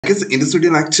guys, in this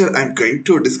video lecture, I'm going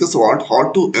to discuss about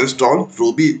how to install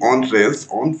Ruby on Rails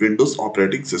on Windows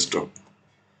operating system.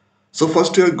 So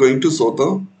first you are going to show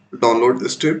the download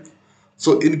step.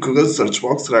 So in Google search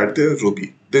box, write there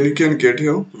Ruby. Then you can get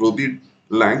here Ruby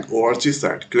lang org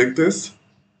site. Click this.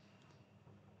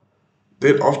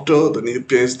 Then after the new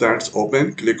page that's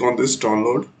open, click on this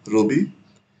download Ruby.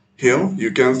 Here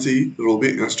you can see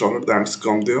Ruby installer that's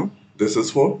come there. This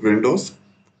is for Windows.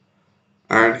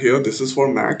 And here this is for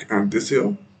Mac and this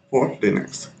here for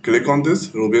Linux. Click on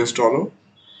this Ruby installer,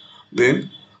 then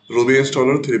Ruby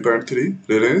installer 3.3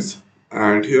 release,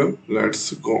 and here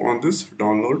let's go on this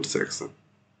download section.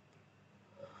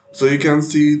 So you can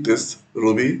see this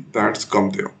Ruby that's come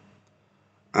there,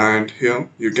 and here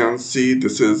you can see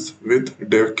this is with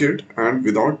dev kit and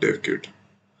without dev kit,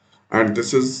 and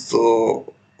this is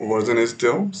version is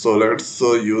there. So let's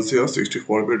use here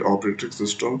 64-bit operating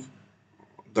system,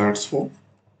 that's for,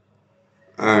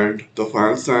 and the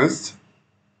file size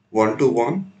 1 to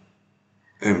 1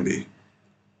 MB.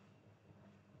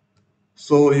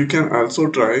 So you can also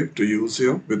try to use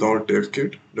here without dev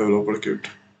kit, developer kit.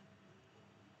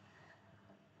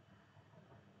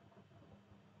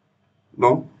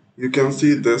 Now you can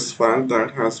see this file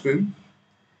that has been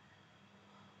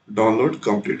download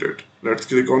completed. Let's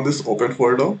click on this open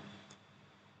folder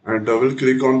and double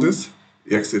click on this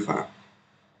exe file.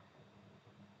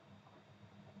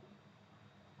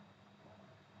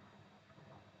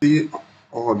 See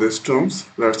all these terms.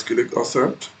 Let's click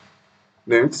accept,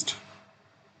 next,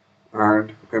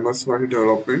 and MSY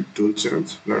development tool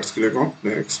change. Let's click on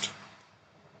next.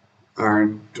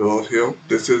 And here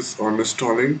this is on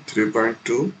installing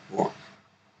 3.21.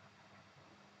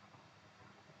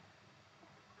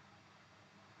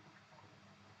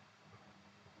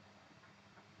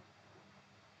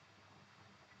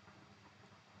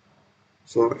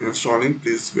 So installing,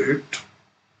 please wait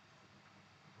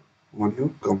on your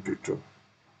computer.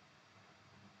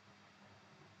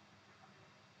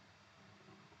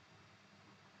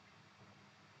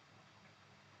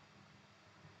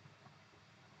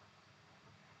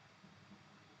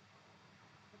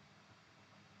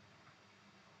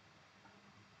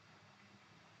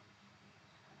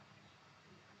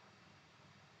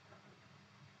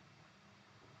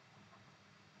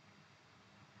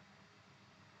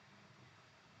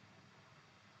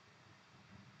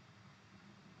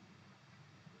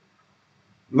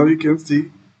 Now you can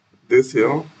see this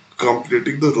here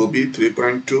completing the Ruby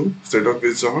 3.2 setup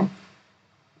is on,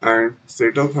 and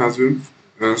setup has been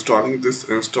installing this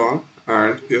install,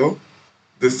 and here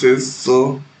this is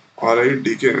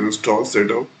RIDK install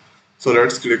setup. So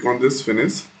let's click on this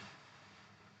finish,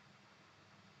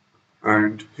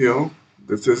 and here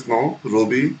this is now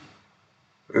Ruby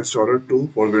installer 2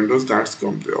 for Windows that's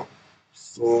come there.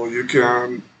 So you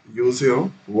can use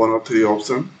here one or three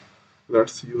option.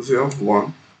 Let's use here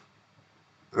one,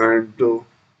 and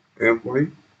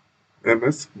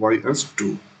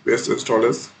MSYS2 base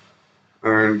installers,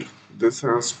 and this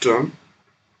has done.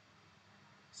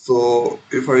 So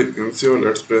if I ensure,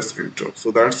 let's press enter.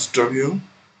 So that's done here.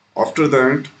 After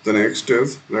that, the next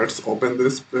is let's open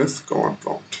this, press command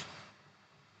prompt,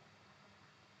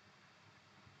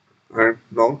 and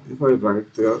now if I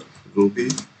write there Ruby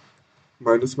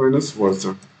minus minus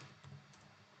version,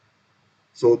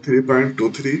 so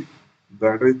 3.23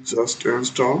 that I just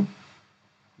installed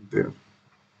there.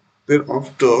 Then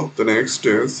after the next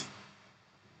is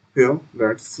here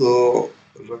let's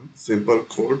run simple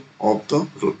code of the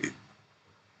Ruby.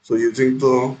 So using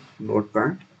the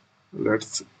notepad,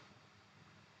 let's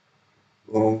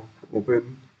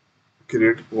open,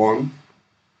 create one,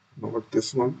 not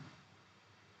this one.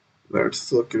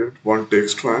 Let's create one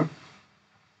text file,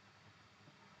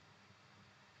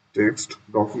 text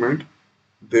document.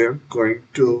 They're going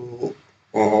to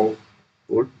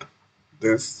put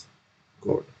this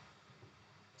code.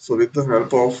 So with the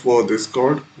help of this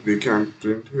code, we can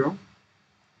print here.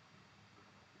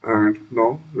 And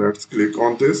now let's click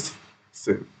on this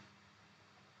save.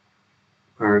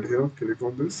 And here click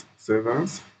on this save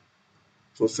as.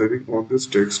 So saving on this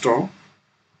desktop.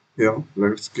 Here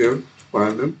let's give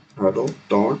file name hello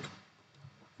dot.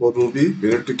 For Ruby, we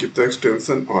need to keep the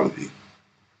extension RV.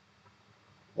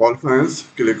 All files,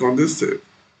 click on this save.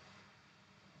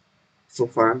 So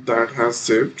file that has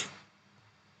saved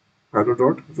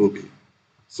hello.ruby.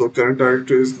 So current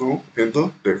directory is now in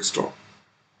the desktop.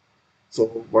 So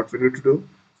what we need to do?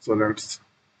 So let's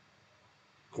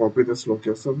copy this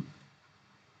location,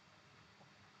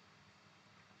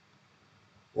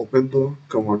 open the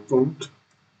command prompt,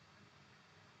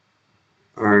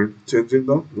 and changing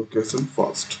the location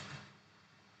first.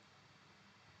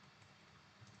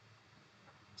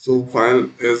 So file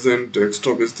is in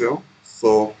desktop is there.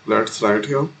 So let's write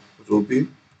here ruby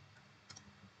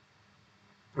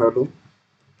hello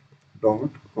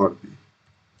dot rb.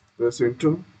 Press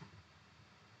enter.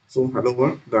 So hello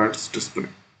world that's display.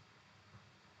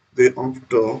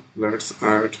 Thereafter let's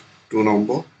add two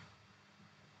number.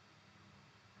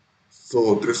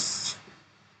 So this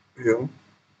here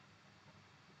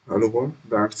hello world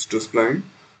that's displaying.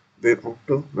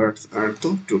 Thereafter let's add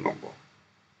the two number.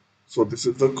 So this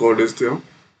is the code is there.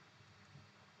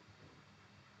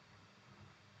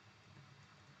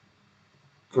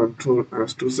 Control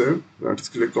S to save. Let's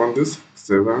click on this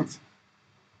save as,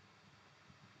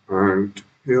 and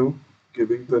here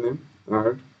giving the name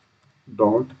add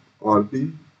dot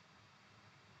rb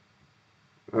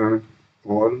and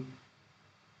all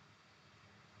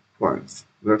files.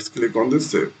 Let's click on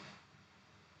this save.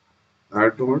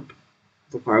 Add dot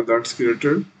the file that's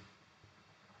created.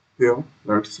 Here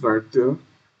let's write there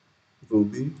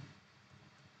ruby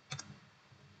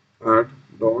add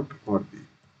dot rb.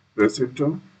 Press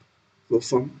enter. So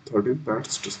some 13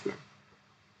 that's display.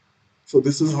 So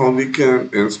this is how we can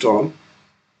install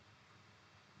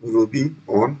Ruby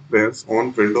on Rails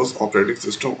on Windows operating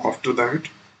system after that,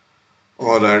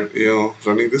 or at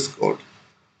running this code.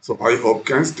 So I hope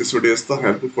guys this video is the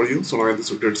helpful for you. So now this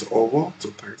video is over. So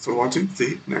thanks for watching.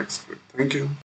 See you next week. Thank you.